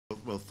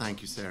Well,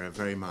 thank you, Sarah,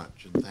 very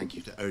much, and thank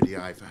you to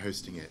ODI for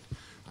hosting it.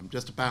 I'm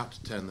just about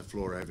to turn the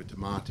floor over to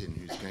Martin,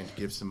 who's going to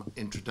give some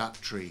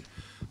introductory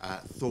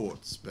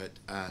thoughts, but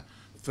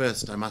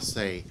first I must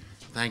say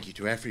thank you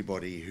to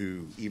everybody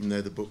who, even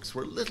though the books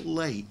were a little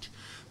late,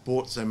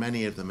 bought so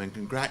many of them, and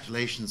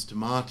congratulations to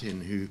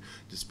Martin, who,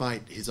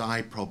 despite his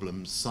eye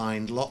problems,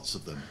 signed lots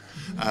of them.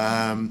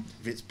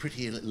 If it's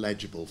pretty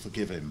illegible,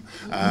 forgive him.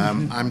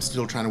 I'm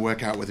still trying to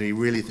work out whether he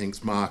really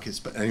thinks Mark is,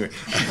 but anyway.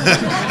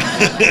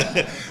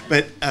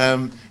 But,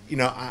 you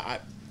know,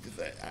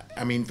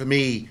 I mean, for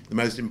me, the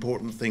most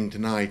important thing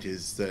tonight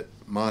is that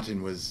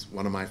Martin was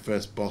one of my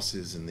first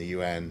bosses in the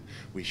UN.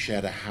 We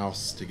shared a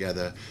house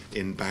together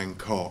in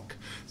Bangkok.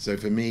 So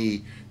for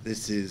me,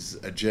 this is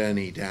a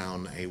journey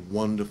down a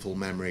wonderful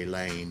memory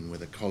lane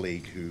with a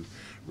colleague who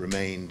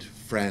remained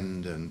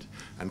friend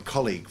and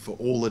colleague for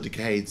all the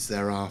decades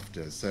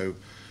thereafter. So,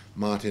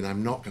 Martin,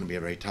 I'm not going to be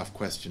a very tough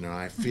questioner.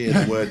 I fear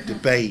the word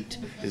debate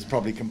is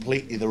probably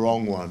completely the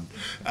wrong one.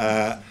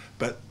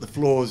 But the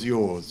floor is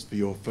yours for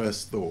your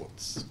first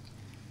thoughts.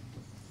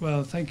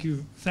 Well, thank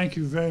you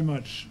very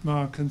much,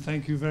 Mark, and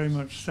thank you very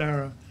much,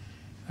 Sarah,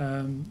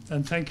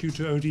 and thank you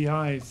to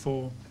ODI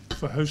for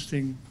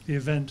hosting the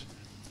event.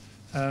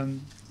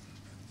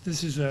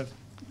 This is a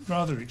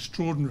rather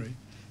extraordinary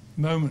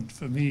moment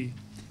for me,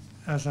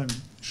 as I'm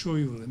sure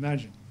you will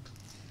imagine.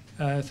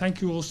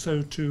 Thank you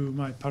also to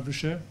my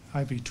publisher,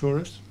 IB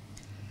Tauris,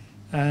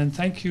 and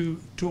thank you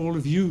to all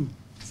of you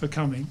for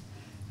coming.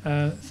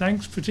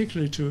 Thanks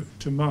particularly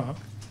to Mark,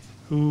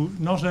 who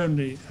not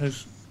only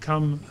has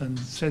come and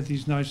said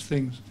these nice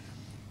things,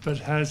 but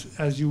has,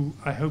 as you,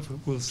 I hope,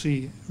 will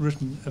see,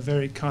 written a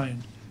very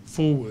kind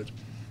foreword,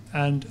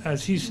 and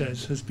as he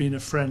says, has been a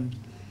friend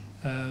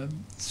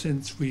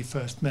since we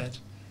first met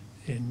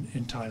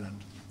in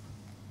Thailand.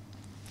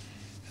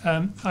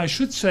 I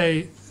should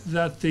say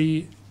that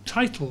the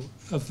title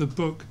of the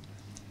book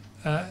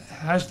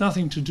has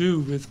nothing to do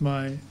with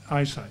my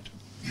eyesight.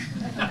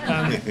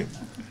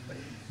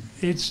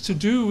 It's to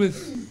do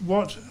with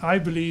what I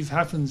believe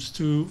happens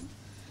to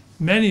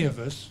many of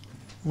us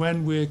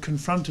when we're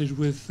confronted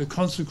with the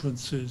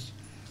consequences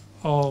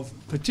of,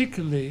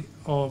 particularly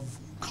of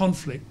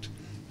conflict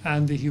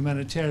and the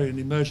humanitarian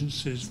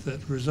emergencies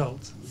that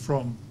result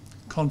from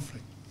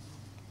conflict.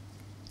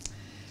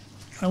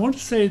 I want to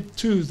say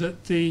too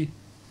that the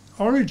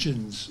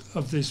origins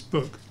of this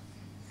book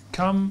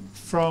come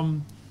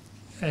from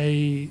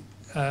an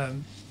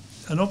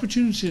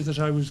opportunity that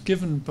I was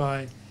given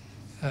by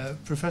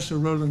Professor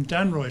Roland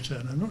Danreuter,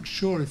 and I'm not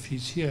sure if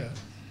he's here,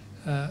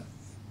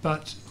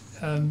 but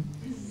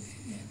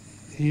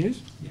he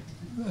is?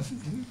 Yeah.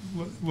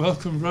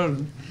 Welcome,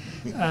 Roland.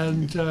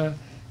 And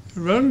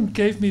Roland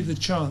gave me the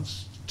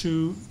chance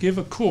to give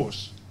a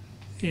course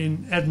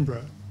in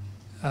Edinburgh,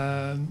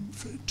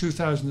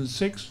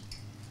 2006,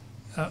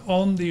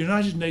 on the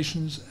United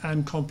Nations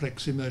and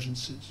complex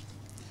emergencies.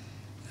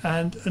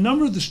 And a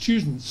number of the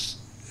students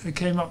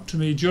came up to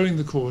me during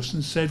the course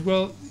and said,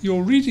 well,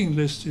 your reading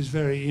list is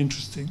very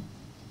interesting,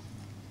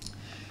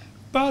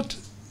 but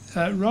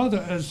rather,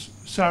 as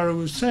Sarah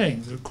was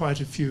saying, there are quite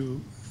a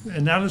few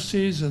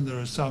analyses and there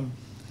are some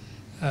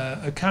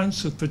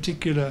accounts of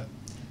particular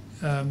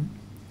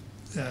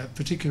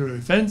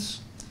events,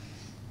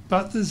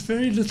 but there's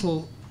very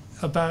little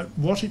about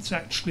what it's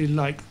actually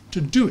like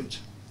to do it,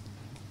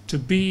 to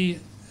be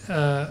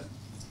an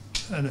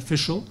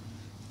official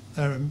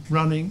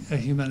running a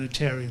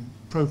humanitarian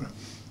program.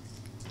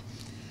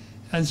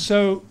 And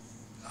so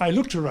I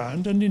looked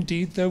around, and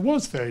indeed there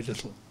was very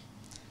little.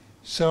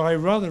 So I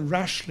rather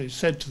rashly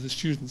said to the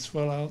students,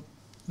 well,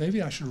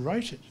 maybe I should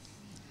write it.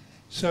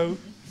 So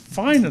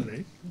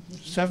finally,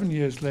 7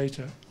 years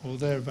later, or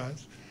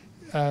thereabouts,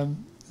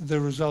 the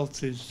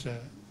result is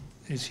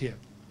here.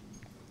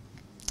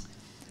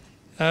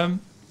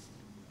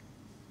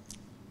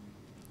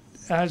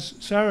 As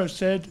Sarah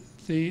said,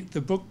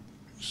 the book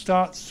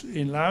starts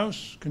in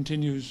Laos,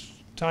 continues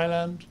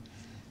Thailand,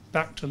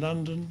 back to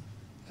London,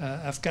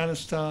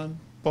 Afghanistan,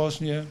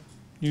 Bosnia,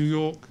 New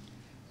York,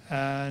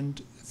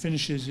 and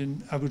finishes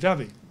in Abu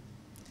Dhabi.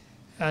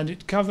 And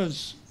it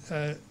covers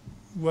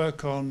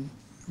work on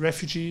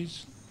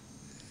refugees,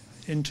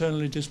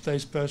 internally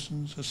displaced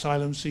persons,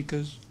 asylum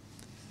seekers,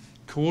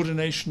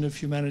 coordination of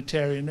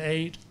humanitarian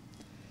aid,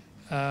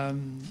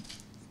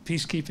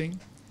 peacekeeping,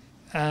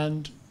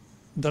 and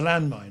the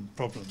landmine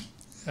problem,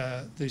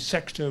 the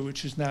sector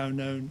which is now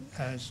known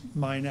as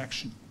mine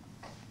action.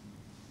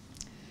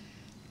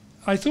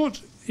 I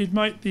thought it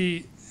might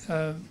be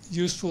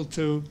useful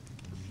to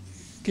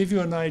give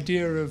you an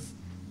idea of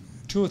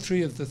 2 or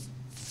 3 of the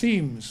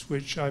themes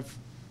which I've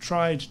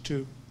tried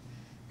to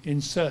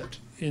insert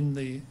in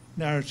the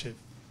narrative.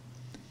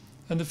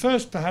 And the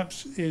first,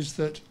 perhaps, is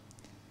that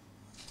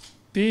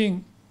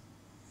being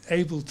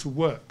able to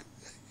work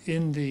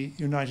in the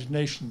United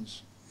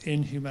Nations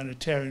in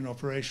humanitarian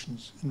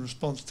operations in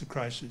response to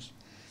crisis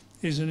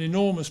is an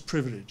enormous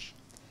privilege,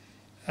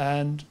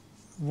 and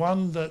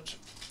one that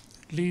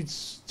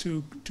leads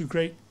to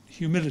great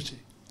humility.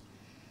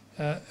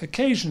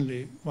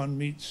 Occasionally one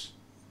meets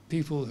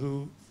people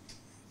who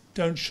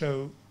don't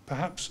show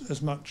perhaps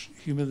as much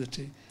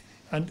humility.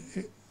 And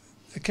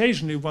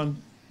occasionally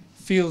one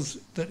feels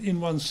that in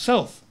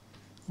oneself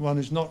one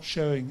is not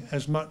showing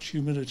as much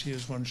humility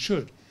as one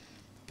should.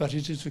 But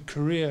it is a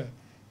career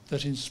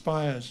that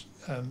inspires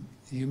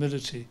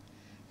humility,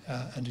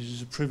 and it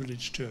is a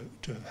privilege to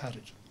have had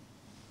it.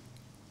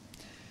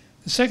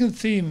 The second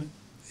theme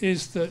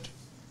is that,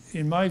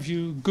 in my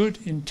view, good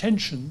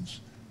intentions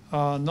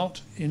are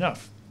not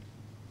enough.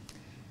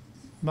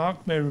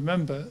 Mark may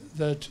remember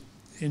that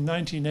in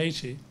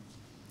 1980,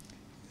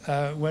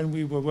 when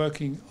we were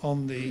working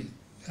on the,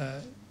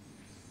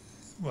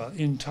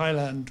 in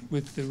Thailand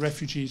with the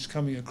refugees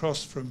coming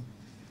across from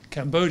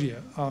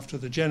Cambodia after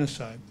the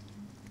genocide,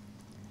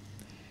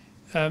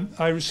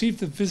 I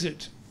received a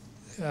visit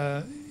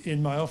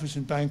in my office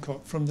in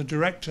Bangkok from the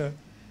director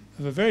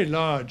of a very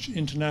large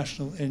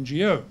international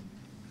NGO.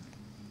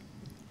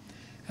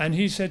 And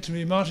he said to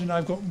me, "Martin,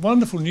 I've got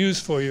wonderful news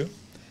for you.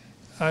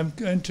 I'm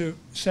going to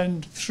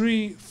send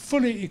 3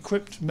 fully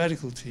equipped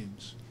medical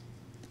teams."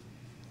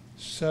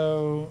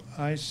 So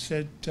I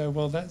said,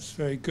 well, that's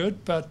very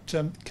good, but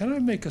can I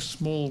make a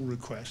small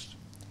request?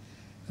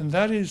 And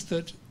that is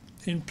that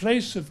in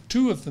place of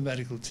 2 of the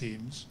medical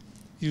teams,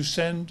 you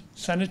send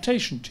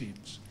sanitation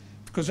teams,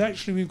 because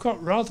actually we've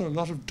got rather a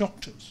lot of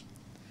doctors,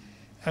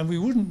 and we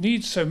wouldn't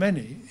need so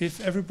many if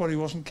everybody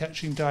wasn't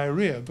catching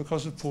diarrhea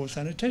because of poor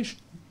sanitation.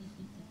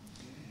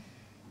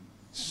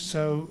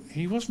 So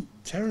he wasn't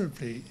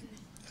terribly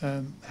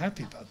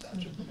happy about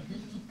that.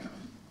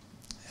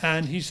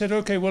 And he said,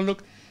 "Okay, well,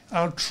 look,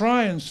 I'll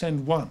try and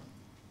send 1.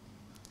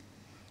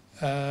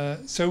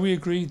 So we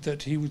agreed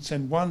that he would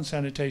send 1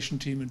 sanitation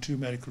team and 2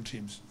 medical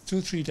teams. 2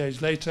 or 3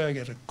 days later, I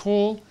get a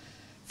call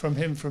from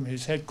him from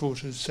his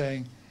headquarters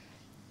saying,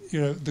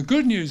 the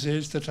good news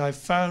is that I've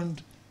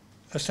found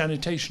a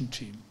sanitation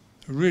team,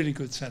 a really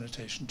good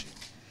sanitation team.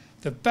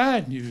 The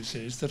bad news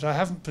is that I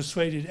haven't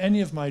persuaded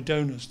any of my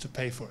donors to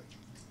pay for it."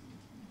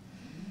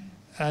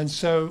 And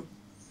so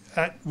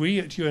we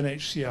at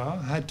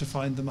UNHCR had to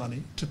find the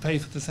money to pay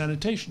for the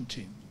sanitation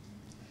team.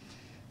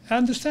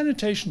 And the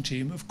sanitation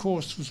team, of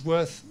course, was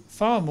worth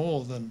far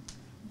more than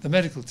the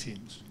medical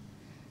teams.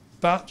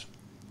 But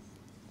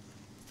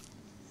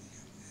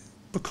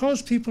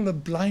because people are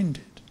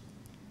blinded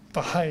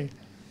by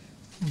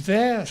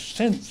their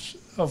sense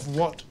of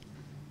what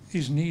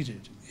is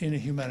needed in a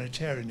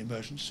humanitarian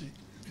emergency,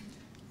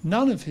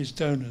 none of his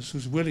donors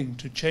was willing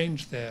to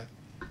change their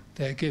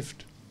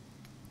gift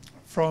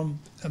from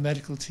a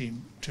medical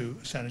team to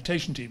a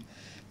sanitation team.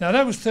 Now,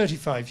 that was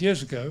 35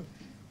 years ago,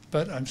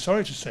 but I'm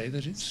sorry to say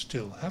that it's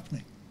still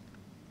happening,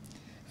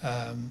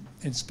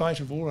 in spite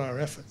of all our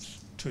efforts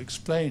to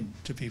explain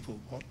to people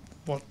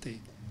what the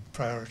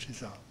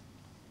priorities are.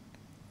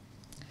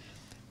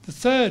 The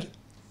third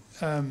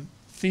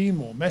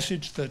theme or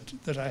message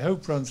that I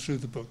hope runs through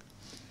the book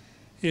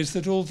is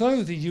that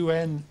although the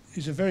UN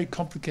is a very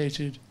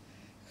complicated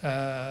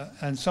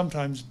and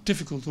sometimes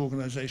difficult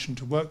organization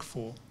to work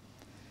for,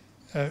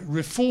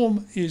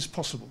 reform is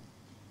possible.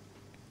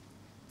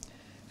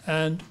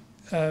 And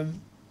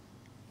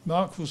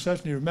Mark will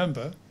certainly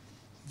remember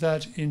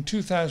that in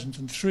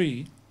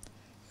 2003,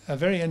 a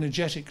very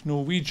energetic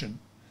Norwegian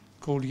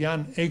called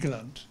Jan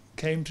Egeland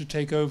came to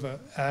take over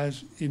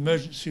as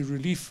emergency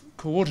relief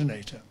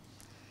coordinator,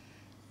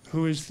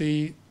 who is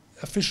the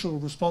official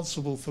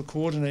responsible for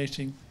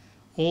coordinating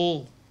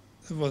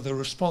the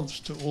response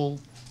to all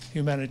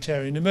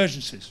humanitarian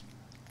emergencies.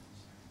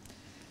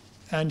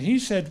 And he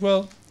said,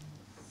 "Well,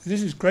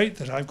 this is great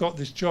that I've got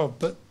this job,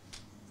 but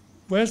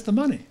where's the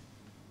money?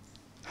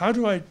 How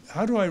do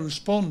I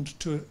respond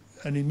to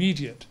an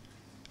immediate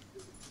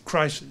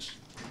crisis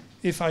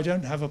if I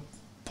don't have a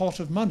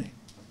pot of money?"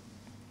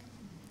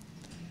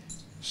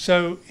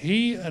 So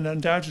he, and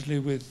undoubtedly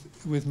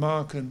with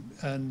Mark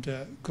and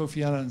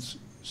Kofi Annan's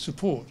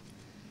support,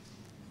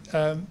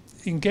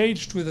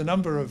 engaged with a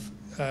number of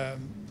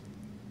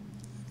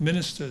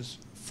ministers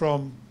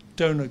from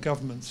donor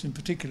governments in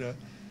particular,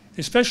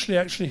 especially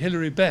actually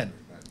Hilary Benn,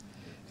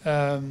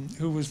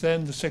 who was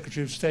then the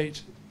Secretary of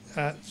State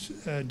at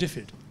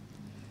DFID,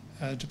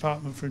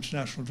 Department for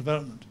International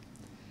Development.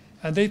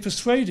 And they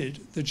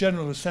persuaded the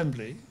General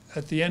Assembly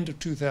at the end of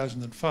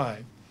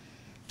 2005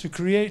 to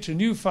create a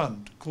new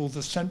fund called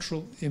the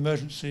Central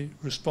Emergency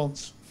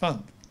Response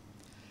Fund.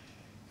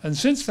 And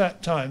since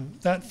that time,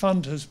 that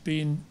fund has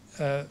been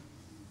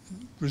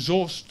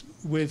resourced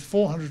with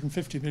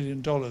 $450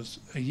 million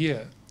a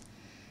year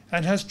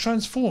and has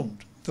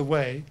transformed the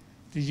way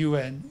the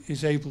UN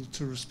is able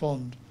to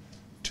respond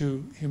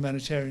to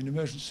humanitarian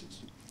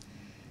emergencies.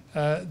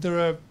 There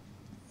are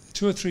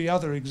 2 or 3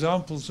 other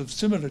examples of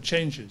similar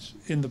changes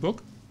in the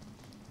book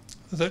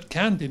that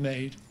can be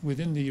made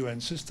within the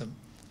UN system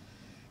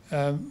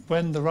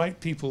when the right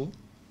people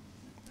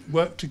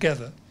work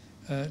together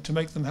to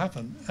make them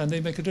happen, and they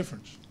make a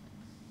difference.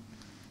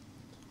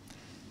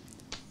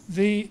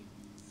 The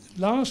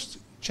last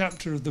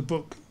chapter of the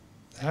book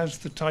has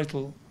the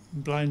title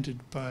 "Blinded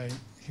by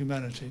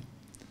Humanity,"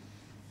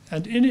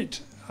 and in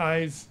it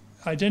I've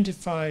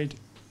identified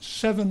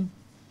 7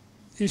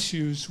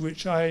 issues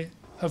which I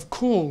have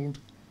called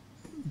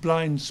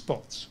blind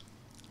spots.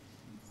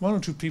 One or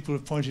two people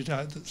have pointed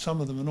out that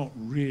some of them are not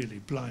really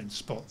blind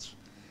spots,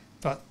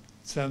 but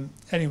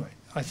anyway,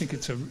 I think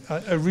it's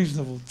a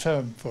reasonable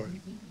term for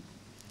it.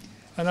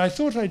 And I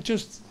thought I'd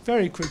just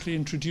very quickly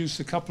introduce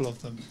a couple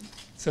of them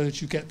so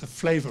that you get the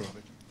flavour of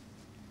it.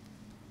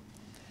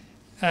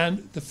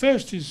 And the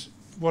first is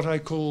what I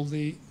call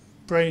the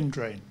brain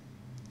drain.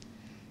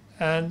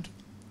 And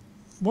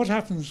what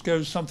happens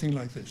goes something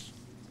like this.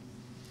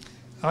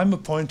 I'm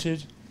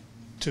appointed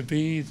to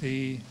be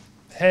the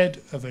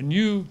head of a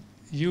new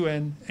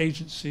UN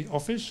agency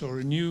office or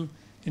a new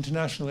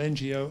international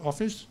NGO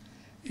office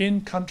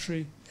in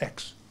country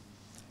X,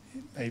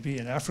 maybe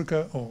in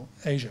Africa or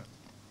Asia.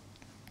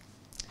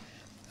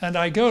 And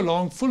I go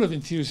along full of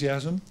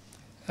enthusiasm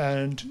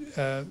and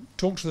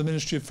talk to the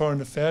Ministry of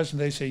Foreign Affairs,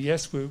 and they say,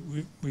 yes,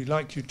 we'd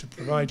like you to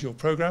provide your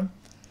program.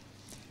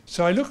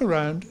 So I look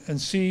around and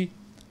see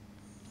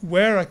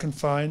where I can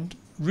find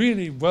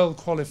really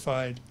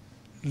well-qualified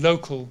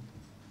local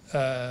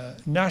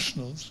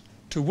nationals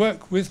to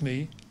work with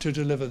me to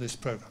deliver this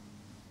program.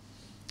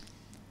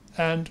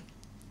 And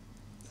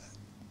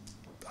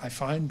I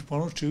find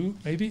one or two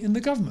maybe in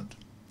the government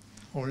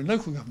or in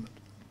local government.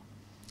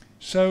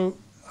 So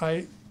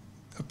I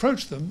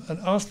approach them and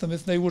ask them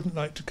if they wouldn't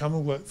like to come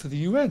and work for the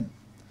UN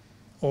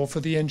or for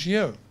the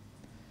NGO.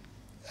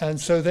 And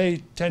so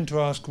they tend to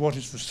ask, what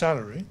is the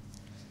salary?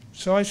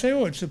 So I say,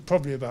 oh, it's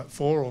probably about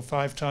 4 or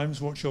 5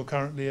 times what you're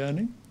currently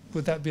earning.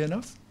 Would that be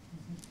enough?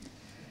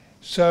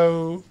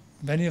 So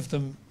many of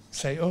them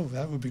say, oh,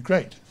 that would be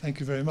great. Thank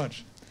you very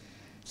much.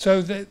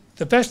 So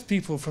the best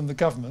people from the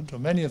government, or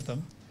many of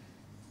them,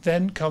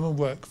 then come and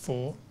work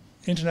for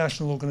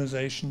international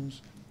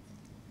organizations,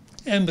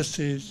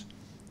 embassies,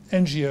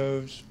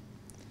 NGOs.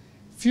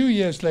 A few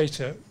years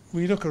later,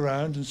 we look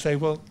around and say,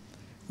 well,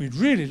 we'd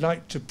really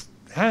like to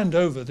hand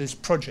over this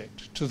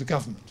project to the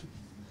government.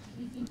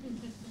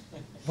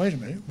 Wait a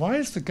minute, why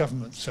is the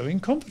government so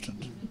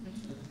incompetent?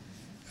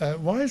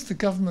 Why is the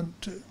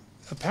government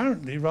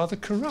apparently rather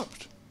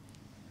corrupt?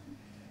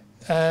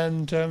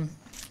 And,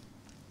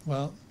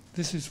 well,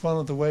 this is one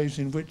of the ways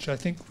in which I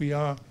think we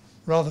are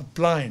rather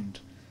blind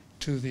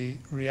to the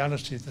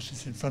reality that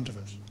is in front of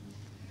us.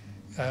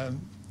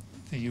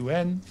 The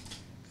UN,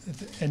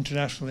 the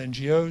international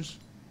NGOs,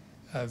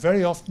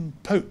 very often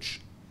poach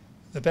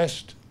the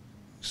best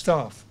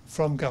staff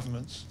from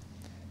governments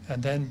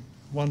and then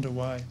wonder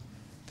why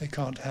they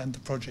can't hand the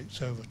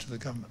projects over to the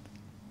government.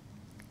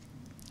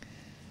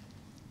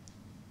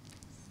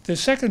 The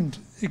second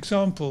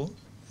example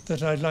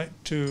that I'd like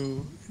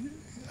to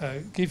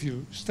give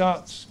you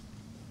starts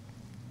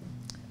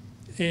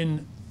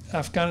in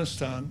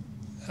Afghanistan,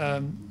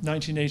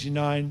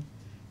 1989,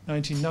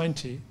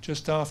 1990,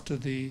 just after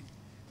the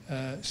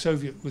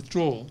Soviet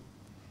withdrawal.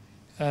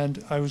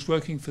 And I was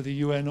working for the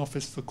UN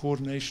Office for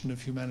Coordination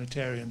of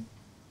Humanitarian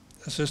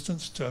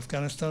Assistance to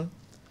Afghanistan.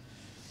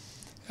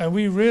 And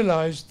we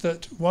realized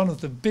that one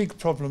of the big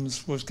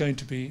problems was going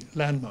to be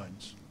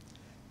landmines,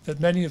 that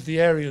many of the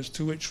areas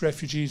to which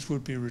refugees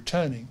would be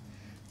returning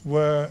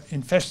were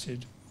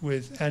infested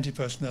with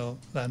anti-personnel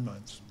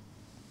landmines.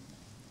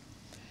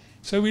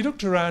 So we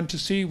looked around to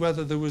see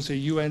whether there was a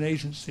UN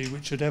agency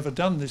which had ever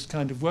done this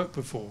kind of work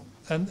before,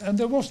 and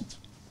there wasn't.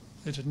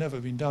 It had never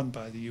been done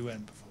by the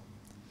UN before.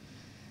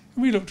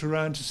 And we looked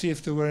around to see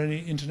if there were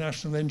any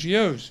international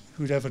NGOs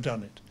who'd ever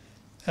done it,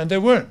 and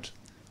there weren't,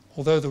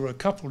 although there were a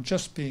couple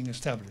just being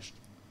established.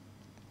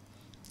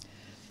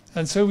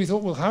 And so we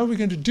thought, well, how are we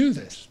going to do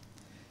this?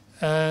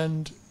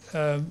 And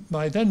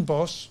my then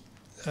boss,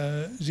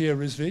 Zia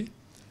Rizvi,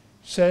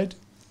 said,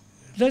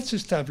 let's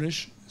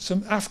establish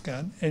some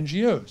Afghan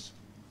NGOs.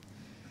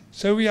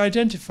 So we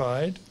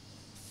identified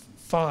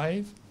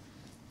 5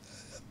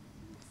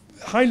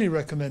 highly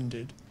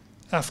recommended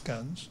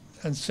Afghans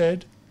and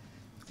said,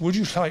 would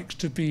you like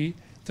to be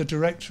the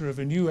director of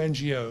a new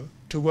NGO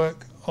to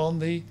work on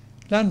the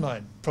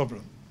landmine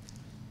problem?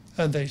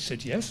 And they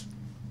said yes.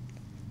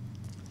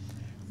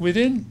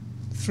 Within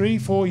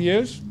 3-4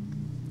 years,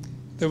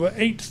 there were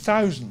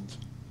 8,000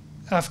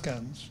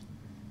 Afghans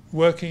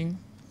working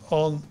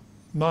on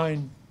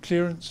mine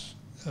clearance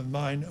and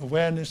mine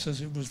awareness,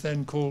 as it was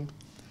then called,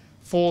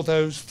 for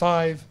those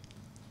 5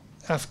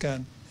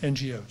 Afghan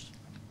NGOs,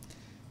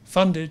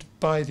 funded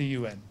by the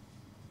UN.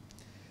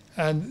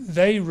 And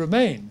they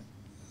remain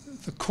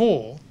the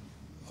core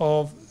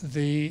of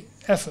the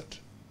effort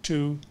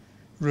to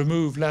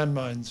remove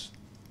landmines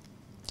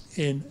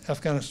in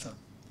Afghanistan.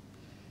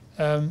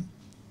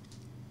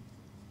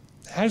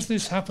 Has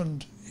this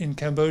happened in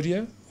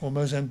Cambodia or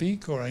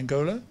Mozambique or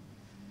Angola?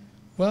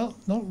 Well,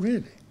 not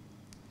really.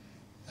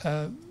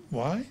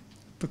 Why?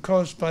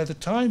 Because by the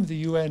time the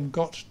UN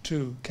got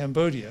to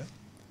Cambodia,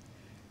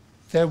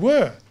 there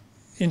were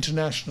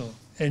international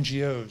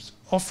NGOs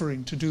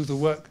offering to do the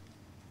work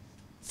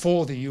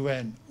for the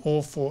UN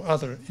or for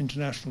other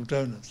international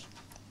donors.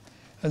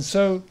 And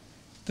so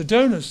the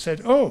donors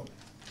said, oh,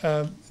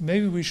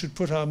 maybe we should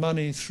put our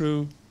money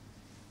through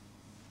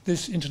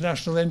this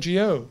international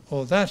NGO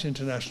or that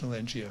international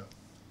NGO.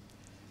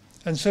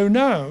 And so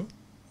now,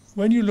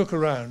 when you look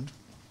around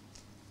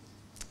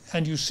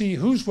and you see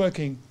who's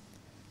working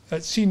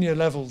at senior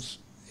levels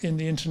in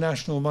the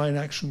international mine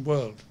action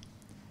world,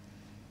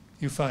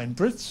 you find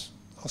Brits,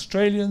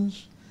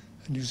 Australians,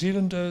 New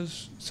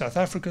Zealanders, South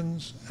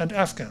Africans, and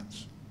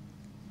Afghans.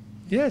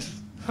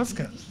 Yes,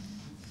 Afghans.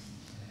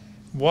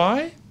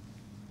 Why?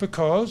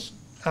 Because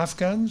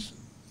Afghans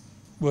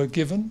were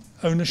given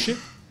ownership,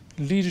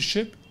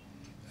 leadership,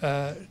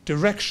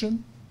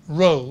 direction,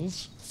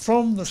 roles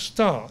from the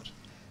start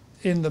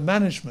in the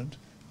management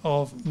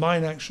of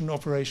mine action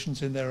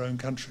operations in their own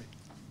country.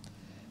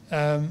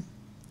 And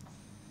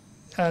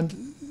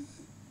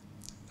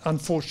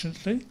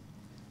unfortunately,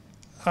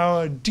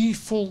 our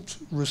default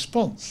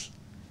response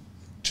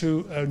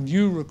to a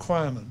new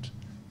requirement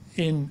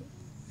in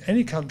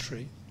any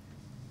country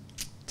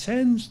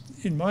tends,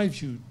 in my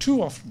view,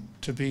 too often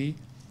to be,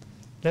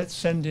 let's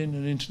send in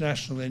an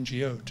international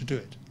NGO to do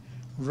it,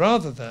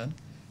 rather than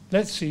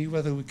let's see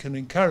whether we can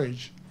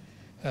encourage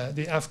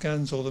the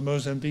Afghans or the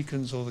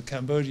Mozambicans or the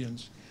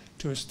Cambodians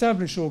to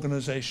establish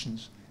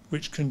organizations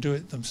which can do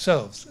it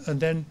themselves, and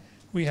then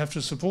we have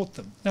to support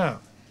them. Now,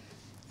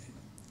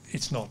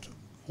 it's not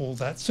all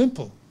that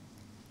simple.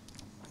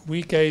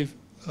 We gave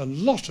a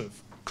lot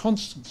of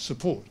constant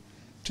support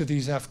to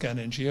these Afghan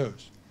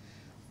NGOs,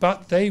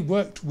 but they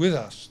worked with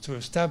us to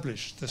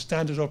establish the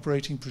standard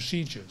operating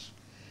procedures,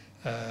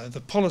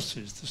 the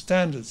policies, the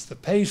standards, the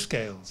pay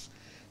scales,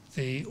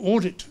 the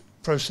audit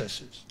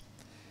processes.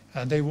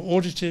 And they were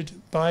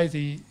audited by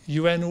the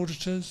UN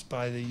auditors,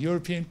 by the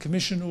European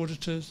Commission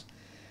auditors,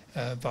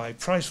 by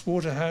Price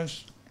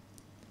Waterhouse.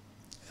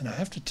 And I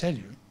have to tell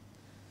you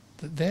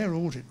that their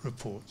audit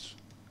reports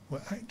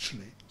were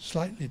actually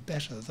slightly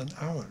better than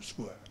ours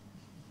were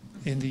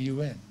in the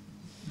UN.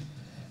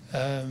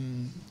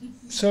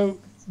 So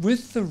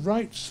with the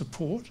right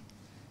support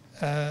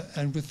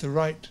and with the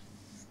right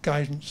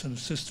guidance and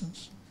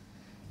assistance,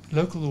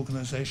 local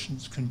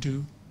organizations can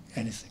do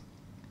anything.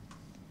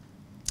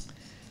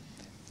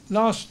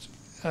 Last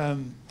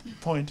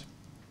point,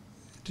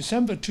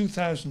 December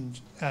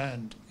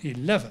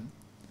 2011,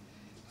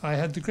 I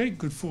had the great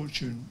good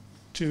fortune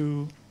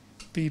to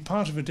be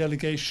part of a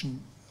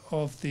delegation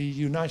of the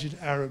United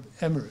Arab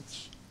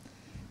Emirates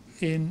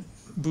in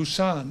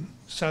Busan,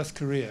 South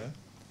Korea,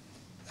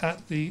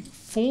 at the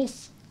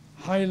 4th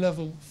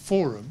high-level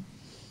forum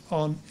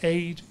on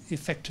aid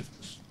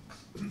effectiveness.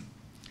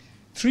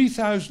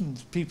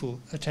 3,000 people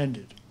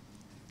attended.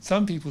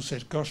 Some people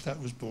said, gosh, that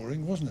was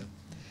boring, wasn't it?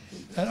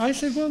 And I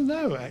said, well,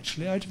 no,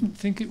 actually, I didn't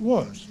think it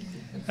was.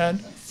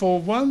 And for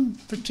one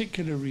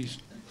particular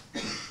reason,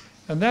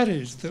 and that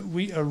is that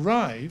we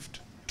arrived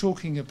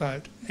talking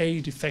about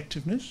aid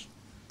effectiveness,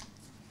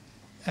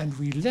 and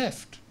we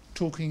left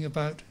talking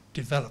about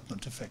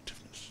development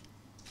effectiveness.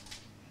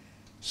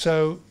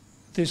 So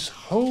this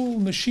whole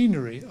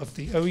machinery of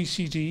the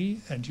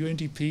OECD and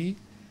UNDP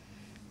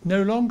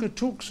no longer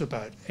talks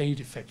about aid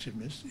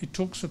effectiveness, it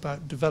talks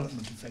about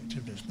development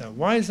effectiveness. Now,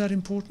 why is that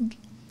important?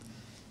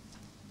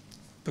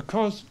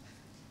 Because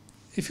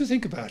if you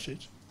think about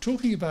it,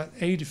 talking about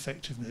aid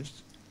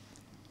effectiveness,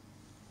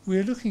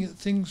 we're looking at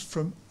things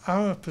from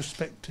our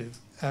perspective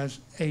as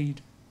aid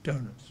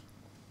donors.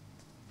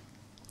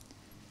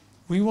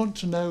 We want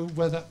to know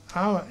whether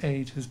our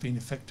aid has been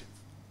effective.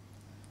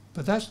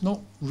 But that's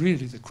not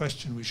really the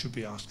question we should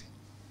be asking.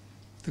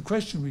 The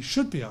question we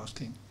should be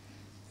asking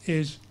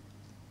is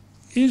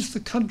the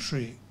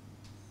country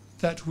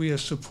that we are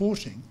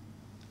supporting,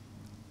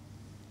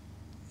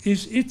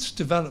 is its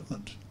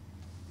development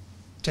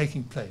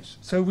taking place?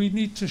 So we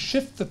need to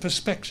shift the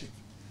perspective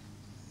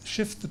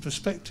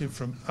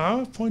from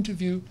our point of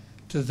view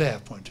to their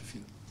point of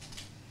view.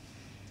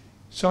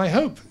 So I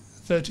hope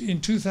that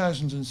in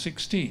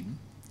 2016,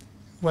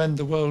 when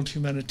the World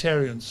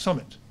Humanitarian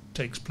Summit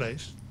takes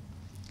place,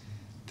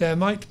 there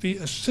might be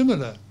a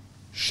similar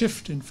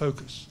shift in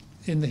focus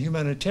in the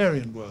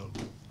humanitarian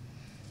world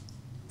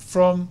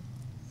from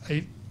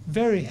a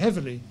very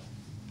heavily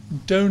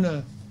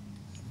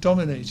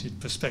donor-dominated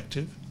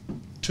perspective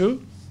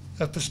to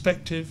a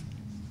perspective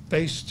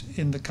based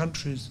in the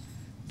countries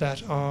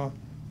that are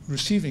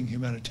receiving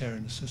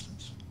humanitarian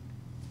assistance.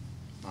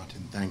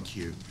 Martin, thank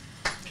you.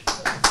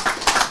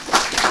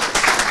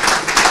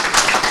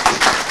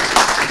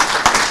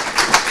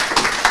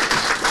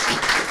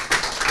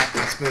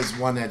 I suppose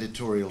one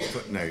editorial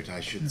footnote I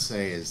should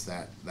say is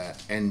that that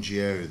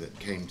NGO that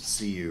came to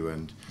see you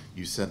and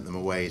you sent them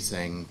away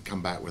saying,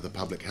 come back with a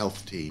public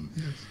health team,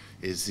 yes,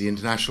 is the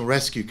International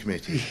Rescue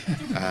Committee,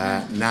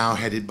 now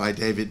headed by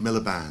David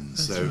Miliband.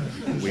 That's so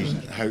right. We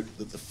hope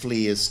that the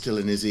flea is still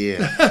in his ear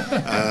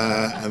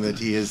and that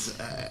he has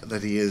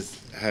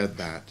heard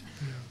that.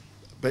 Yeah.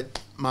 But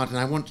Martin,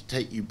 I want to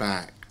take you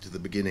back to the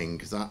beginning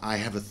because I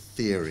have a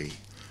theory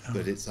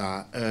that it's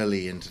our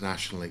early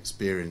international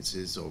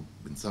experiences, or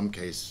in some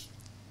case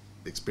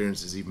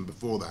experiences even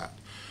before that,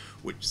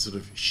 which sort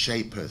of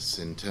shape us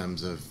in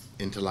terms of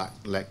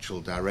intellectual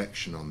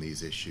direction on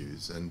these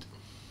issues. And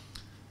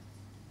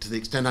to the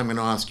extent I'm going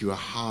to ask you a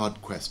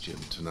hard question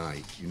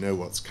tonight, you know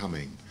what's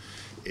coming.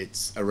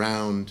 It's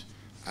around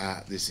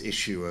this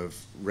issue of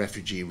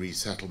refugee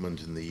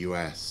resettlement in the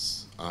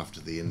US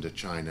after the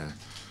Indochina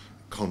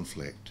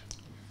conflict,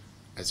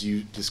 as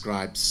you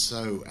described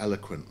so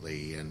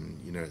eloquently, and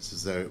you know, it's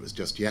as though it was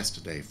just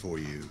yesterday for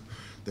you,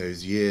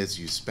 those years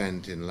you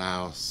spent in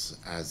Laos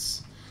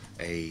as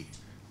a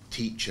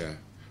teacher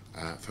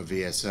for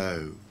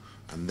VSO,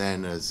 and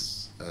then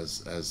as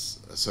a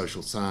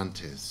social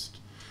scientist,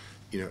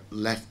 you know,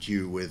 left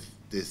you with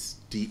this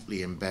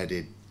deeply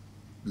embedded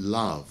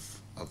love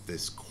of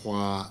this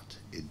quiet,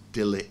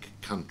 idyllic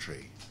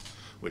country,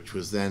 which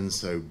was then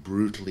so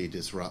brutally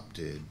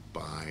disrupted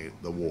by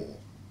the war,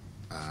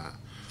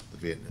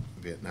 the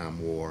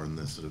Vietnam War, and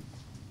the sort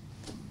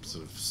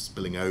of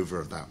spilling over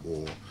of that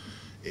war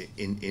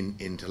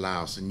into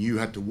Laos. And you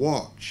had to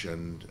watch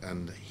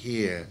and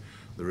hear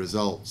the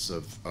results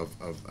of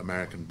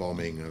American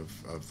bombing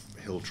of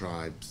hill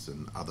tribes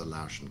and other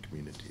Laotian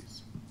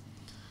communities.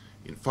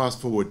 You know, fast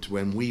forward to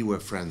when we were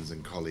friends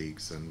and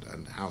colleagues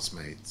and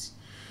housemates,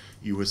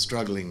 you were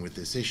struggling with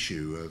this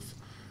issue of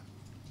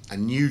a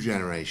new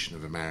generation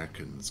of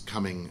Americans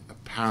coming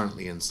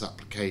apparently in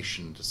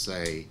supplication to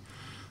say,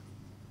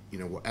 you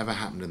know, whatever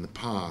happened in the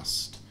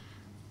past,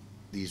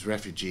 these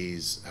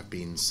refugees have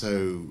been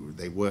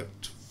they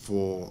worked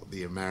for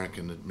the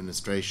American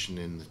administration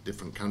in the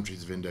different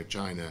countries of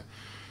Indochina.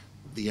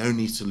 The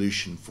only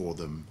solution for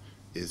them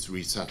is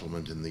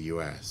resettlement in the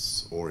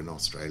US or in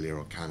Australia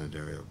or Canada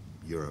or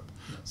Europe.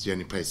 Yeah. It's the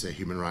only place their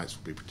human rights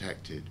will be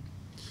protected.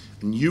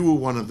 And you were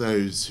one of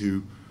those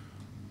who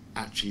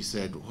actually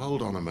said, well,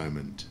 hold on a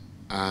moment,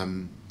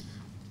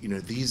 you know,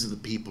 these are the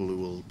people who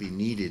will be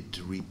needed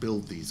to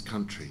rebuild these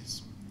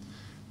countries.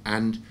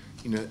 And,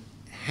 you know,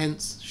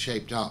 hence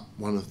shaped up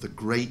one of the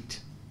great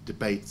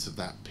debates of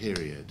that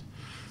period.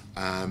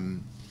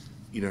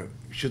 You know,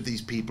 should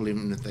these people,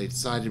 even if they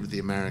sided with the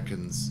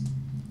Americans,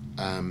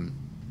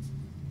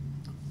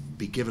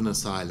 be given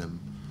asylum,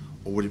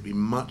 or would it be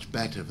much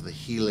better for the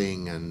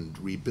healing and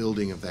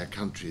rebuilding of their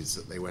countries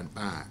that they went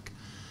back?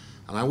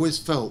 And I always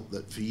felt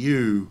that for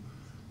you,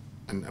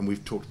 and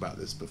we've talked about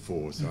this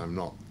before, so I'm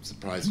not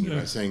surprising you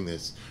by saying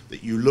this,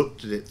 that you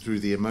looked at it through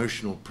the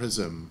emotional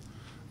prism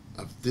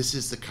of this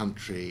is the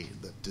country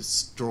that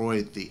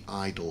destroyed the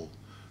idol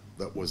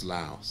that was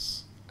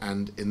Laos.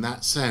 And in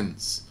that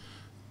sense,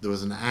 there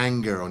was an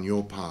anger on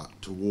your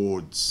part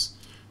towards,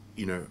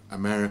 you know,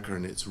 America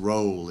and its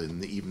role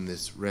in even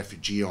this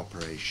refugee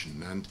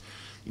operation. And,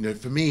 you know,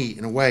 for me,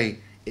 in a way,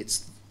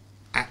 it's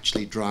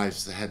actually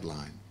drives the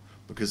headline.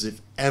 Because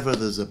if ever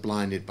there's a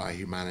blinded by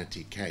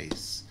humanity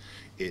case,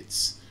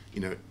 it's, you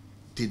know,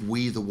 did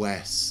we, the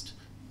West,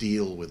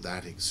 deal with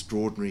that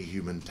extraordinary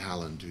human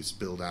talent who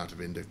spilled out of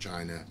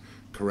Indochina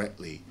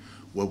correctly?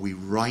 Were we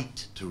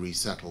right to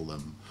resettle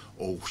them,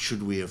 or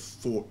should we have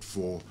fought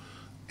for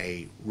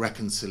a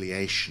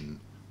reconciliation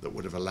that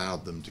would have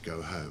allowed them to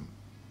go home?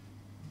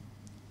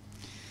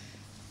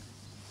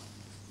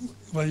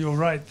 Well, you're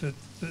right that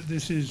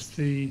this is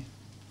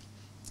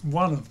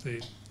one of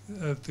the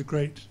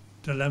great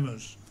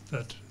dilemmas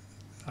that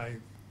I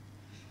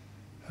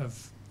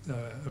have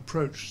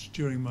approached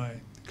during my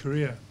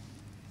career.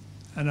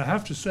 And I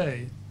have to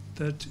say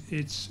that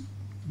it's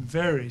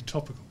very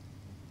topical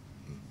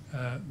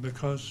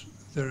because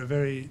there are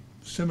very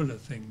similar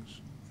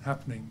things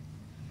happening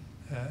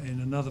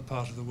in another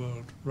part of the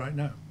world right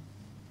now.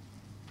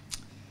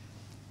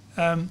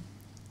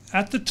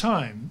 At the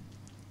time,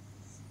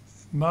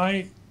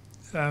 my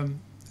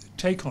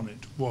take on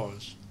it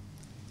was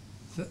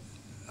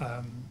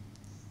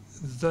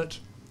that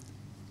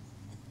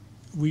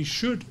we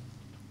should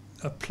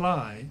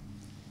apply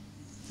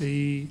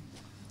the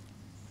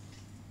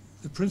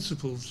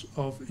principles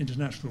of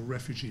international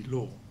refugee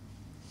law,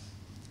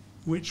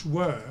 which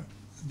were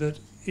that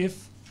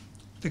if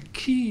the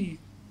key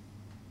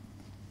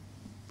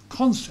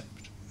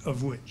concept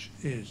of which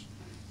is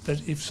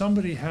that if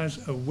somebody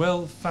has a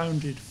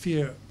well-founded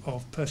fear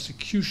of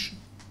persecution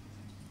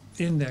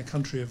in their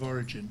country of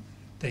origin,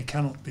 they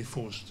cannot be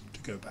forced to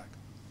go back.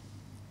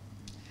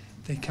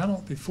 They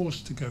cannot be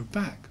forced to go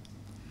back.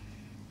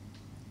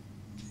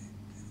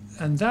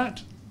 And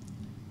that,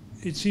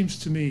 it seems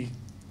to me,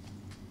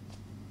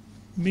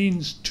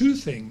 means two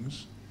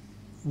things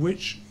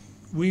which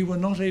we were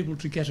not able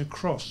to get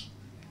across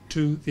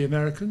to the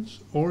Americans,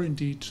 or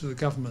indeed to the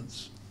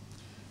governments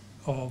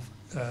of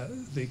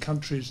the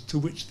countries to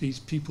which these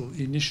people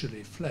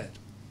initially fled.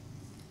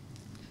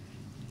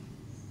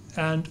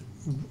 And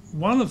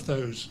one of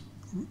those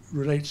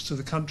relates to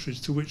the countries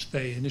to which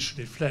they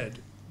initially fled,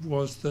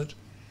 was that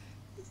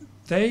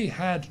they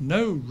had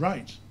no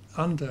right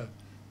under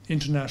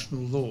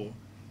international law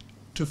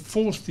to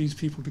force these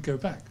people to go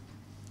back.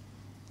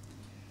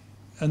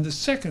 And the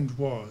second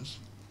was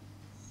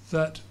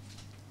that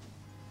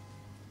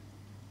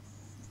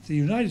the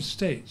United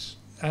States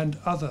and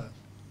other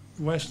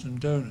Western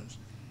donors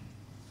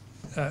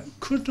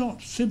could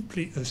not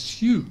simply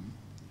assume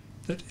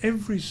that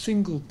every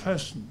single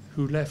person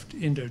who left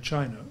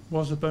Indochina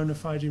was a bona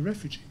fide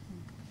refugee.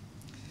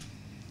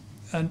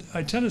 And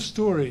I tell a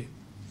story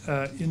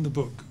in the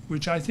book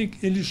which I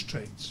think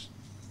illustrates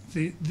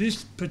the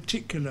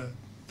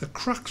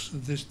crux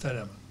of this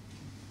dilemma.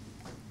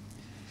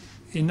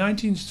 In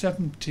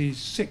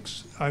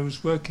 1976, I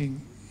was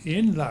working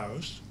in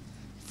Laos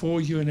for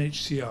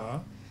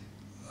UNHCR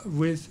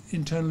with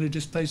internally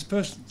displaced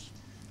persons.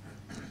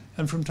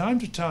 And from time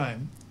to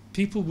time,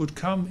 people would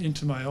come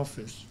into my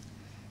office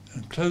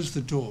and close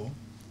the door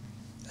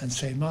and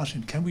say,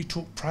 "Martin, can we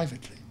talk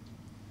privately?"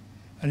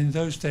 And in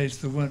those days,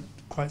 there weren't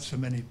quite so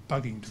many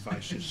bugging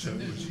devices, so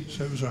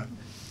it was right.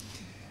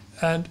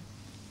 And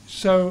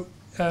so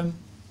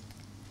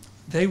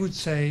they would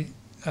say,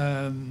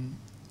 I'm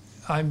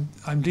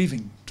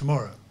leaving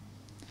tomorrow.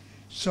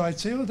 So I'd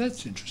say, "Oh,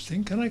 that's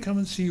interesting. Can I come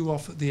and see you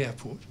off at the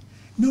airport?"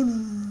 No.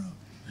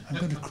 I'm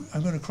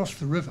going to cross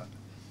the river.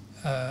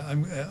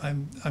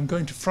 I'm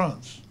going to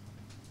France.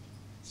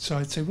 So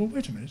I'd say, "Well,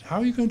 wait a minute. How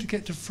are you going to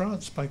get to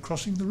France by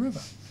crossing the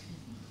river?"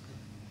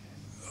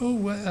 "Oh,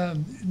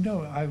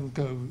 no. I will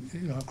go.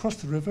 I'll cross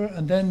the river,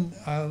 and then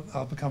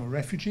I'll become a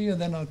refugee,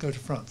 and then I'll go to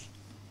France."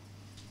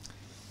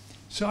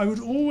 So I would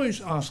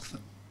always ask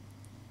them,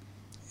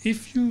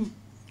 if you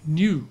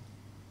knew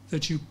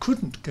that you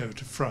couldn't go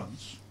to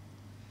France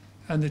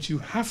and that you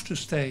have to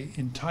stay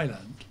in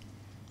Thailand,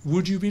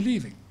 would you be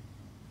leaving?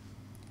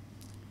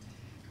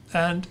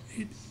 And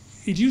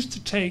it used to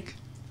take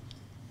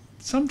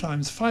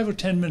sometimes 5 or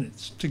 10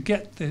 minutes to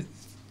get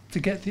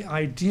the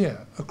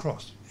idea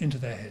across into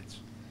their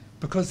heads,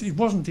 because it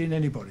wasn't in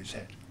anybody's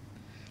head.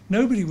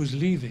 Nobody was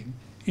leaving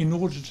in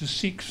order to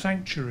seek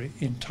sanctuary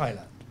in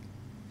Thailand.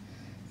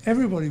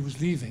 Everybody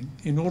was leaving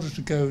in order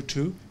to go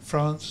to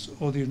France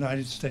or the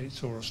United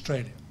States or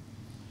Australia.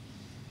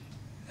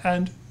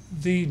 And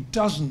the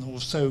dozen or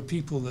so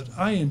people that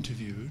I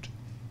interviewed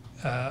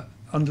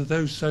under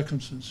those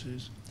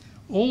circumstances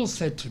all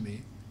said to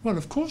me, "Well,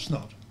 of course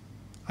not.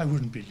 I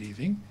wouldn't be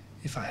leaving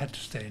if I had to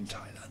stay in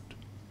Thailand."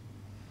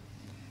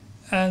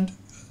 And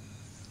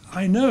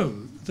I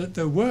know that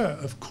there were,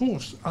 of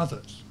course,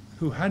 others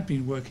who had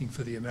been working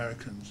for the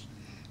Americans,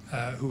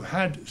 who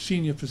had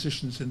senior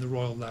positions in the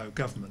Royal Lao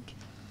government,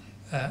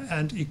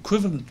 and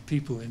equivalent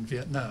people in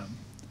Vietnam,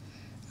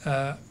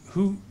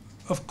 who,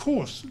 of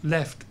course,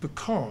 left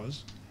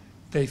because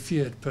they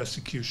feared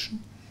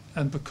persecution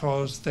and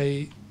because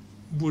they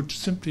would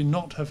simply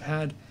not have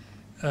had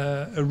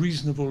a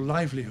reasonable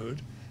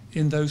livelihood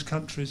in those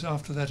countries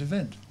after that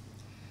event.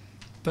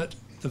 But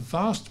the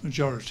vast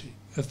majority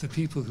of the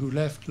people who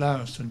left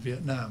Laos and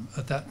Vietnam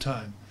at that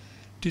time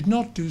did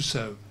not do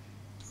so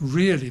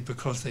really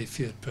because they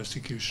feared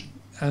persecution,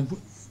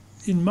 and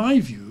in my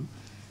view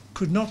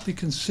could not be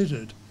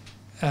considered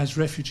as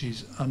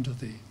refugees under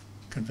the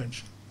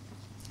convention.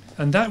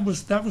 And that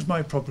was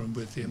my problem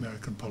with the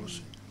American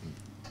policy.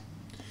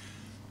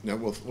 No,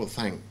 well,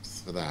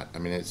 thanks for that. I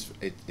mean,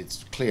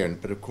 it's clear,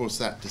 but of course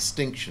that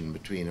distinction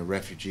between a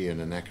refugee and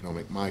an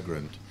economic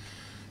migrant,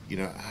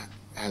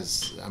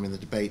 the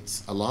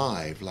debate's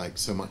alive like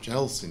so much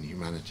else in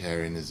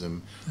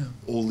humanitarianism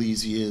all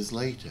these years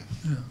later.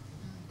 Yeah.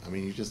 I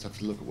mean, you just have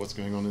to look at what's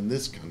going on in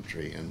this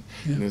country, and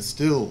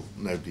still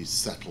nobody's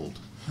settled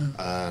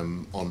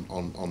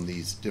on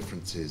these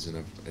differences in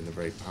a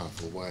very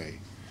powerful way.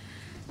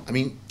 I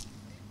mean,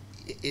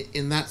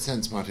 in that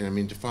sense, Martin, I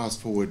mean, to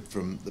fast forward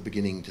from the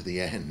beginning to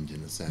the end,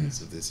 in a sense,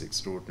 of this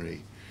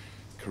extraordinary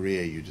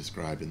career you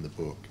describe in the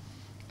book,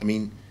 I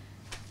mean,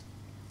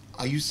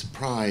 are you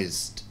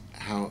surprised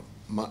how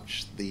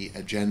much the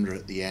agenda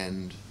at the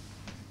end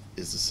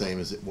is the same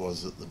as it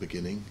was at the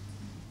beginning?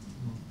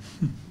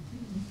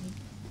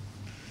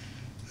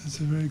 That's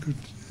a very good...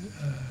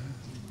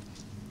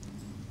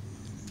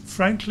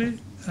 frankly,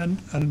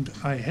 and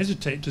I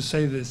hesitate to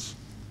say this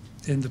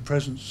in the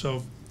presence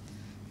of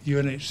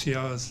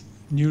UNHCR's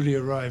newly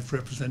arrived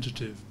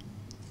representative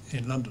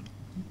in London,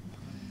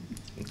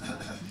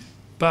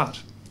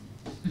 but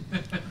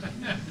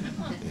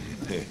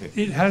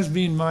it has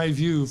been my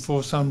view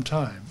for some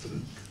time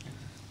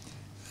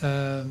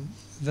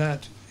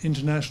that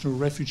international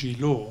refugee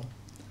law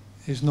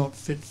is not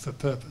fit for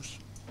purpose,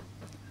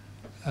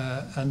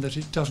 and that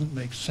it doesn't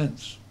make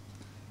sense.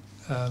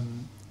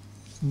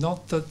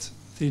 Not that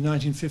the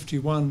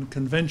 1951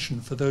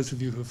 convention, for those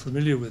of you who are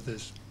familiar with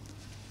this,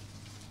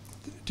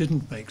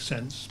 didn't make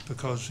sense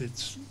because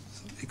it's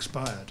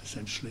expired,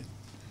 essentially.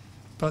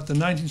 But the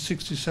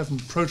 1967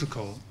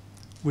 protocol,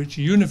 which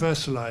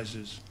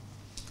universalizes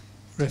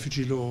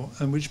refugee law,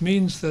 and which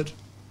means that,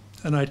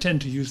 and I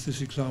tend to use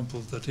this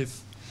example, that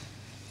if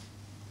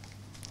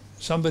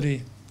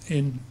somebody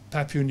in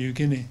Papua New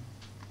Guinea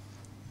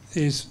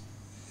is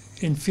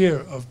in fear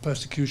of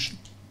persecution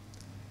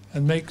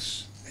and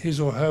makes his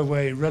or her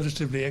way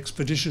relatively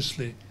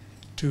expeditiously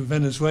to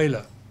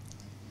Venezuela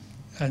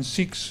and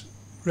seeks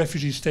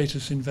refugee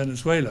status in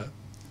Venezuela,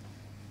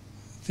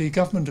 the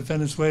government of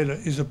Venezuela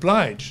is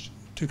obliged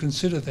to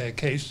consider their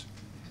case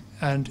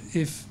and,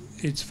 if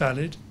it's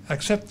valid,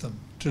 accept them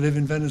to live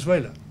in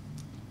Venezuela.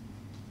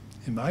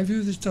 In my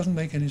view, this doesn't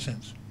make any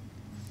sense.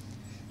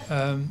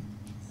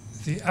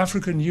 The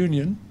African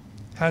Union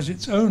has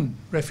its own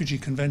refugee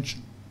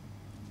convention.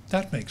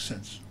 That makes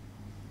sense.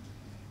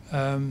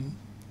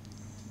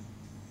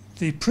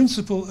 the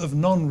principle of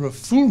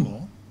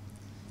non-refoulement,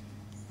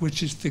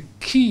 which is the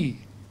key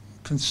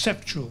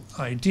conceptual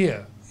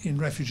idea in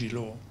refugee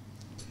law,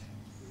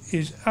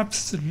 is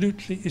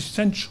absolutely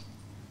essential.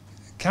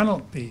 It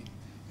cannot be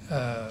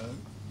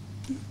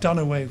done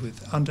away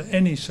with under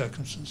any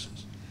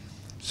circumstances.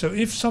 So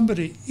if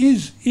somebody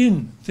is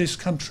in this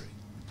country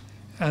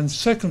and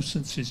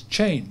circumstances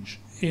change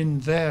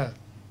in their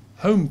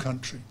home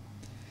country,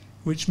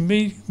 which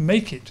may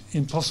make it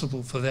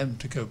impossible for them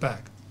to go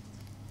back,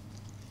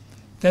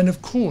 then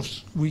of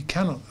course we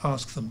cannot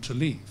ask them to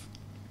leave.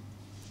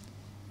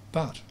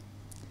 But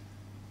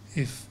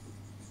if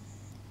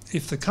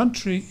the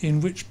country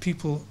in which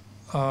people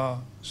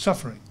are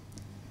suffering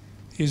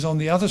is on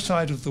the other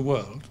side of the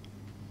world,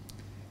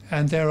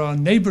 and there are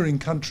neighbouring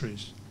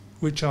countries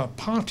which are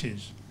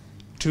parties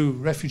to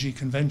refugee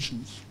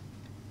conventions,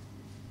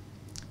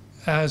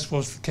 as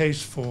is the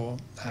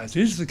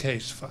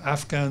case for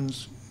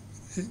Afghans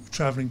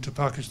travelling to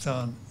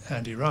Pakistan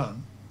and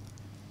Iran,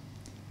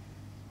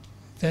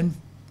 then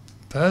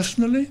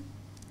personally,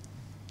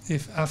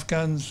 if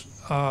Afghans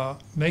are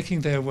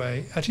making their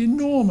way at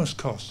enormous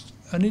cost,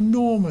 an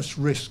enormous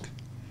risk,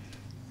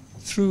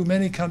 through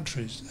many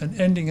countries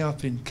and ending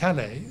up in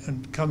Calais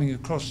and coming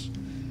across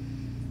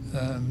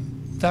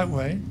that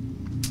way,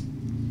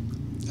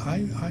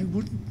 I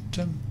wouldn't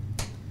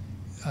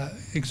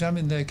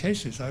examine their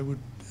cases. I would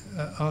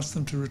ask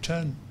them to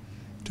return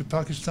to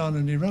Pakistan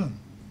and Iran.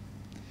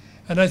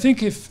 And I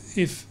think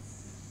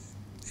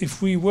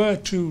if we were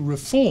to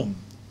reform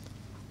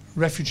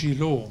refugee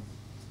law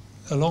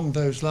along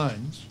those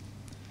lines,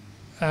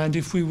 and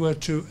if we were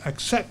to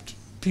accept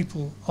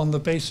people on the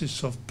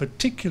basis of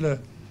particular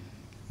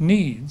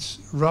needs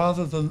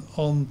rather than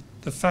on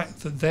the fact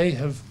that they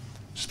have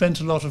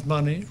spent a lot of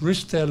money,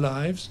 risked their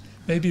lives,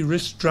 maybe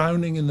risked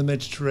drowning in the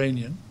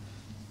Mediterranean,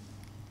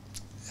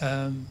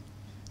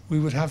 we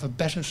would have a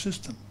better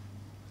system.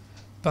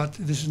 But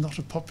this is not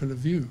a popular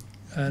view.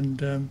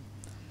 And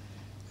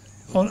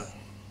on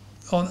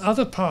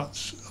other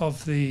parts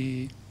of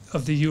the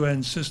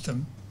UN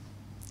system,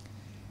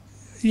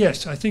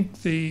 yes, I think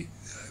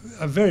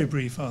a very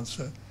brief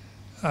answer.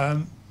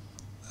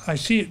 I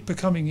see it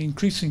becoming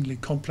increasingly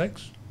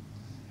complex,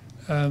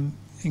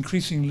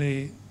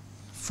 increasingly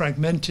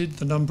fragmented,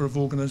 the number of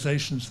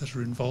organizations that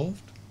are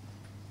involved.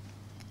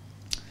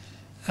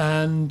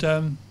 And,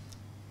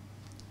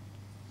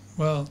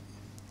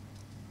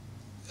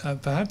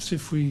 perhaps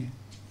if we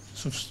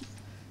sort of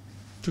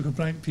took a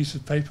blank piece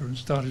of paper and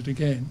started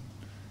again,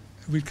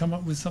 we'd come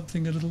up with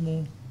something a little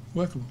more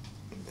workable.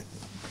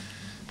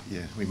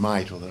 Yeah, we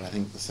might, although I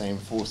think the same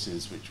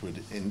forces which would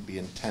be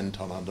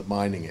intent on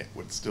undermining it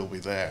would still be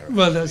there.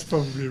 Well, that's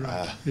probably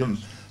right.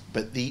 Yes.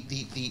 But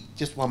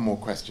just one more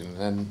question, and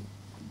then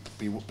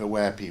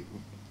beware, people,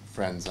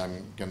 friends.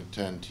 I'm going to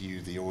turn to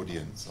you, the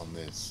audience, on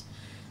this.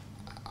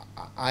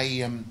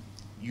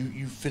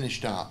 You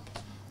finished up.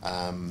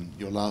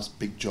 Your last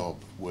big job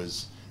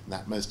was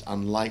that most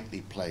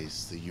unlikely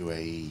place, the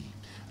UAE,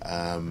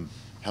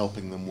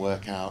 helping them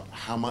work out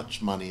how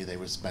much money they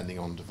were spending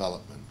on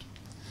development.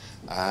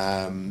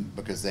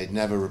 Because they'd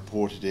never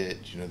reported it,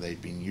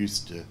 they'd been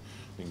used to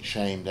being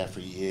shamed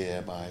every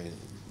year by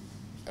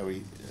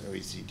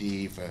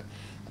OECD for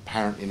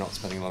apparently not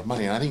spending a lot of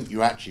money. And I think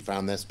you actually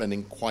found they're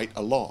spending quite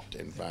a lot,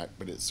 in fact,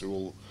 but it's through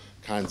all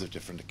kinds of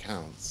different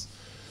accounts.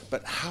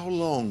 But how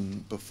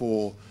long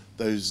before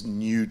those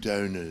new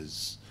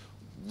donors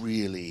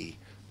really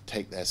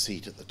take their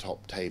seat at the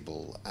top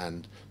table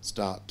and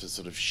start to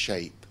sort of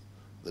shape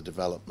the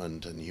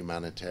development and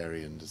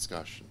humanitarian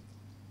discussion?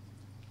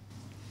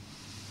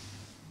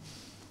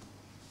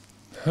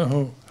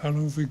 Oh, how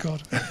long have we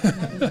got?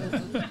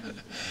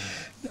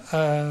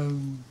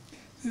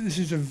 This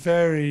is a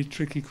very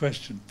tricky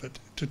question, but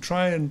to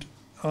try and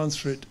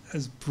answer it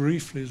as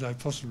briefly as I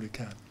possibly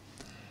can.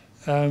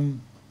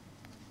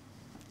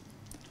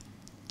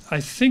 I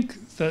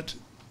think that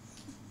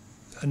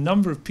a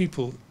number of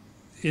people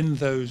in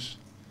those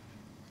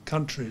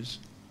countries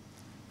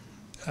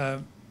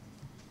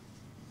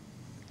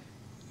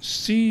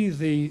see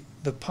the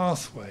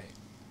pathway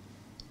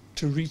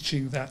to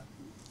reaching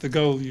the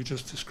goal you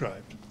just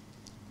described.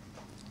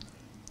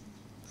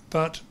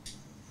 But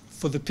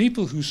for the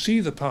people who see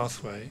the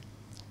pathway,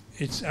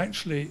 it's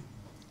actually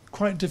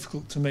quite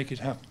difficult to make it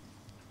happen,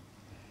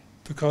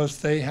 because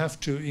they have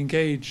to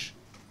engage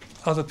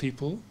other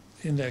people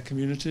in their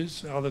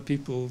communities, other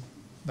people,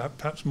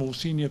 perhaps more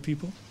senior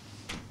people,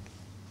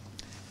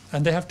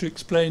 and they have to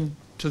explain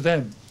to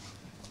them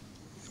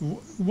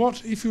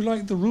what, if you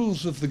like, the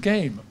rules of the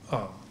game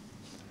are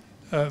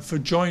for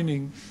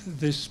joining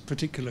this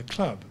particular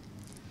club.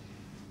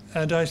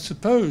 And I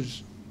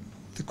suppose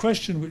the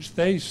question which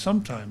they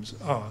sometimes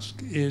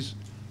ask is,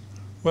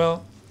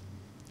 well,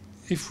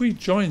 if we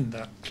join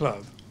that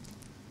club,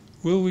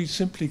 will we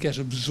simply get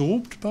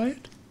absorbed by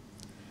it?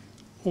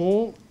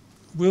 Or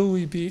will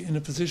we be in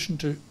a position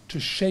to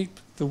shape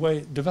the way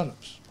it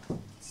develops?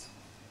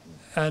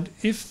 And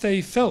if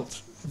they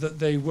felt that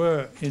they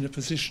were in a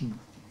position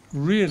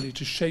really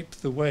to shape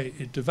the way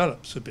it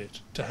develops a bit,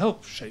 to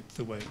help shape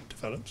the way it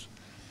develops,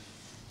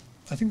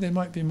 I think they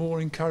might be more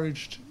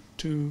encouraged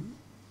to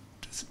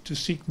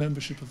seek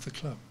membership of the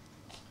club.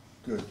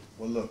 Good.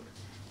 Well, look,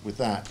 with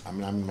that, I'm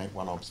going to make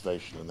one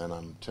observation, and then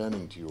I'm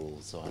turning to you all.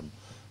 So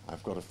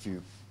I've got a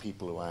few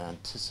people who I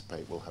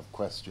anticipate will have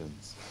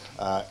questions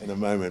in a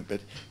moment.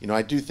 But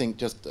I do think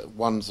just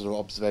one sort of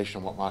observation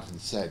on what Martin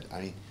said.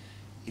 I mean,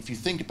 if you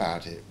think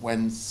about it,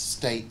 when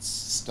states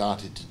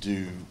started to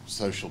do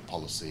social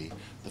policy,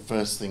 the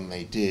first thing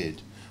they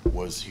did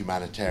was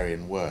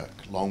humanitarian work,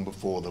 long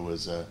before there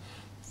was a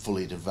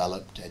fully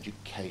developed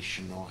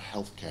education or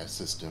healthcare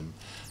system.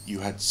 You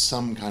had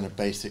some kind of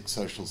basic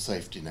social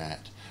safety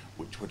net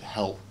which would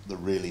help the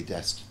really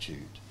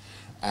destitute.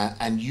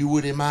 And you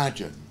would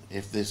imagine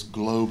if this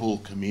global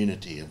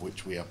community of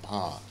which we are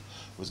part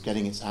was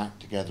getting its act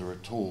together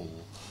at all,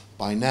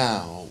 by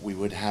now we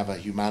would have a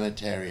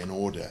humanitarian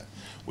order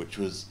which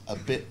was a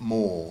bit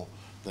more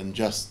than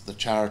just the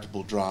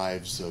charitable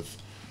drives of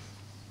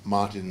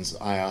Martin's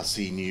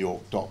IRC New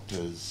York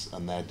doctors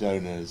and their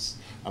donors,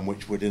 and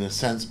which would in a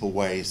sensible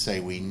way say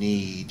we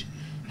need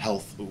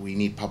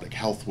public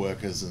health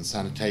workers and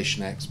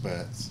sanitation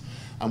experts,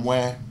 and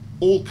where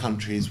all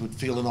countries would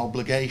feel an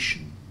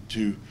obligation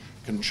to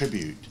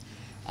contribute.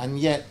 And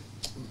yet,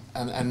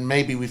 and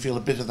maybe we feel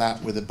a bit of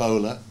that with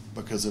Ebola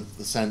because of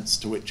the sense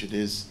to which it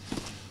is,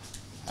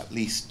 at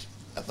least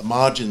at the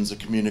margins, a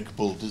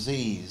communicable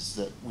disease,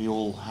 that we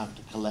all have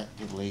to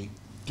collectively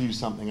do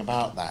something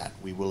about that.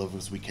 We will have,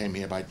 as we came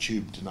here by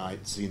tube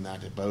tonight, seen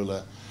that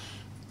Ebola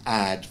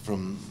ad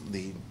from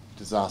the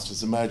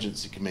Disasters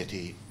Emergency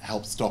Committee,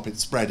 help stop it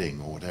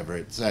spreading, or whatever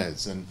it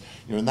says. And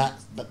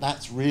but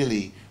that's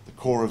really the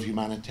core of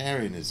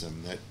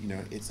humanitarianism, that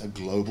it's a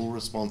global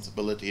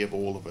responsibility of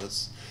all of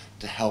us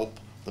to help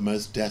the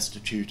most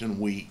destitute and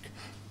weak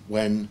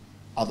when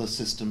other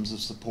systems of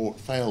support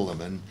fail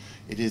them. And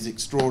it is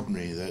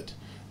extraordinary that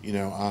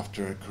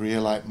after a career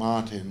like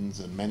Martin's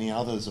and many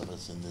others of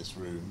us in this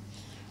room,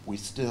 we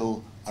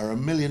still are a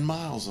million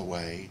miles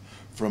away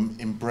from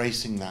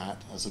embracing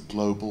that as a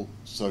global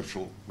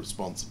social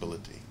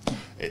responsibility.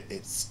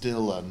 It's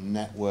still a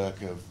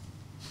network of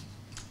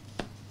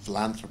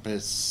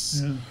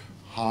philanthropists,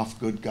 half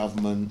good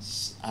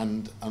governments,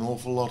 and an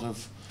awful lot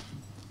of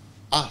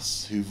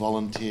us who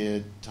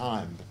volunteered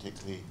time,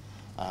 particularly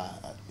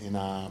in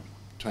our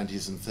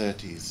 20s and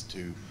 30s,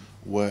 to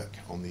work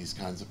on these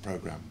kinds of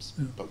programs.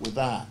 But with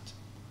that,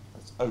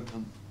 let's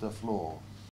open the floor.